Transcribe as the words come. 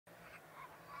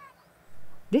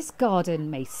This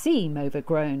garden may seem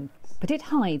overgrown, but it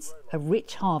hides a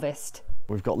rich harvest.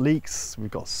 We've got leeks, we've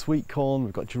got sweet corn,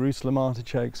 we've got Jerusalem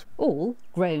artichokes. All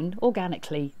grown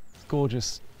organically.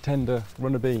 Gorgeous, tender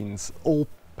runner beans, all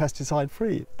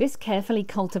pesticide-free. This carefully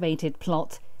cultivated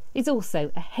plot is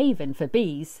also a haven for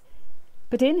bees.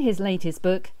 But in his latest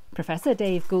book, Professor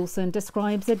Dave Goulson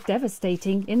describes a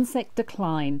devastating insect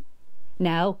decline.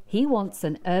 Now he wants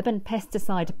an urban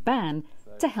pesticide ban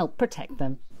to help protect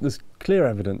them. There's clear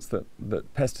evidence that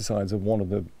pesticides are one of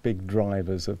the big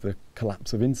drivers of the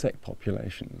collapse of insect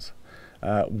populations,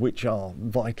 which are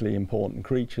vitally important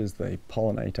creatures. They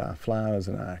pollinate our flowers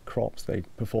and our crops. They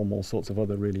perform all sorts of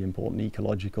other really important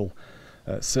ecological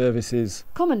services.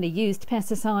 Commonly used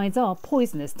pesticides are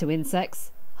poisonous to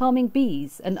insects, harming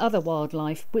bees and other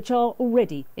wildlife which are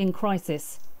already in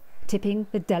crisis, tipping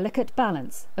the delicate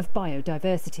balance of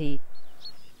biodiversity.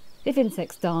 If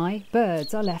insects die,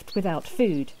 birds are left without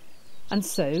food. And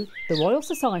so, the Royal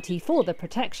Society for the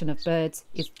Protection of Birds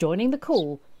is joining the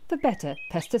call for better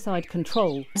pesticide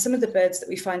control. Some of the birds that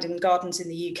we find in gardens in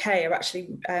the UK are actually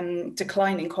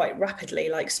declining quite rapidly,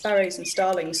 like sparrows and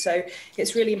starlings. So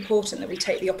it's really important that we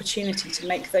take the opportunity to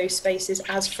make those spaces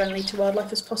as friendly to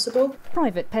wildlife as possible.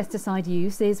 Private pesticide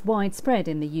use is widespread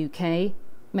in the UK.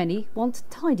 Many want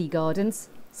tidy gardens,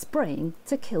 spraying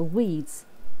to kill weeds.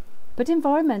 But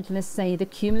environmentalists say the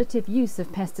cumulative use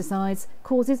of pesticides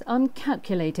causes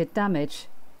uncalculated damage.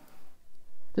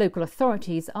 Local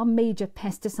authorities are major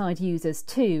pesticide users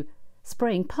too,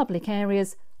 spraying public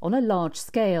areas on a large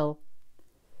scale.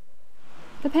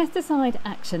 The Pesticide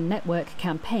Action Network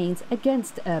campaigns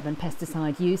against urban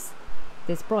pesticide use.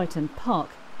 This Brighton park,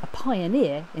 a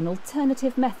pioneer in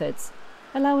alternative methods,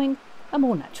 allowing a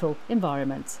more natural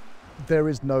environment. There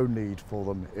is no need for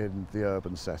them in the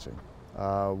urban setting.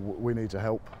 We need to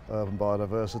help urban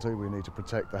biodiversity. We need to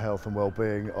protect the health and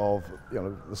well-being of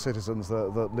the citizens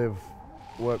that live,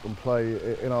 work and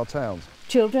play in our towns.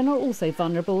 Children are also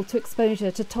vulnerable to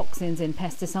exposure to toxins in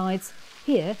pesticides.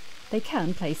 Here, they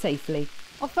can play safely.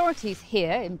 Authorities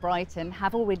here in Brighton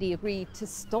have already agreed to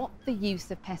stop the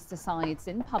use of pesticides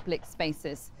in public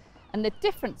spaces, and the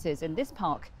differences in this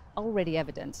park are already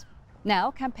evident.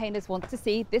 Now, campaigners want to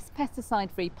see this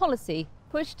pesticide-free policy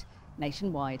pushed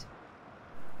nationwide.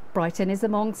 Brighton is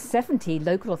among 70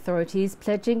 local authorities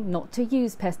pledging not to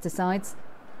use pesticides,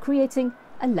 creating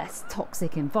a less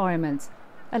toxic environment,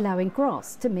 allowing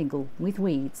grass to mingle with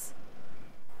weeds.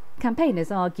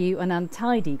 Campaigners argue an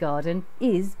untidy garden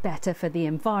is better for the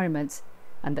environment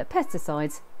and that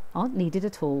pesticides aren't needed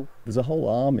at all. There's a whole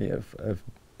army of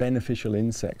beneficial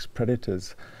insects,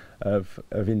 predators of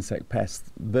insect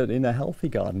pests that in a healthy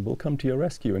garden will come to your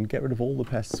rescue and get rid of all the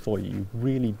pests for you. You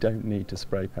really don't need to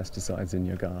spray pesticides in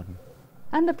your garden.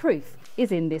 And the proof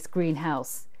is in this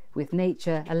greenhouse. With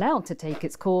nature allowed to take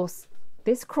its course,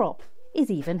 this crop is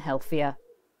even healthier.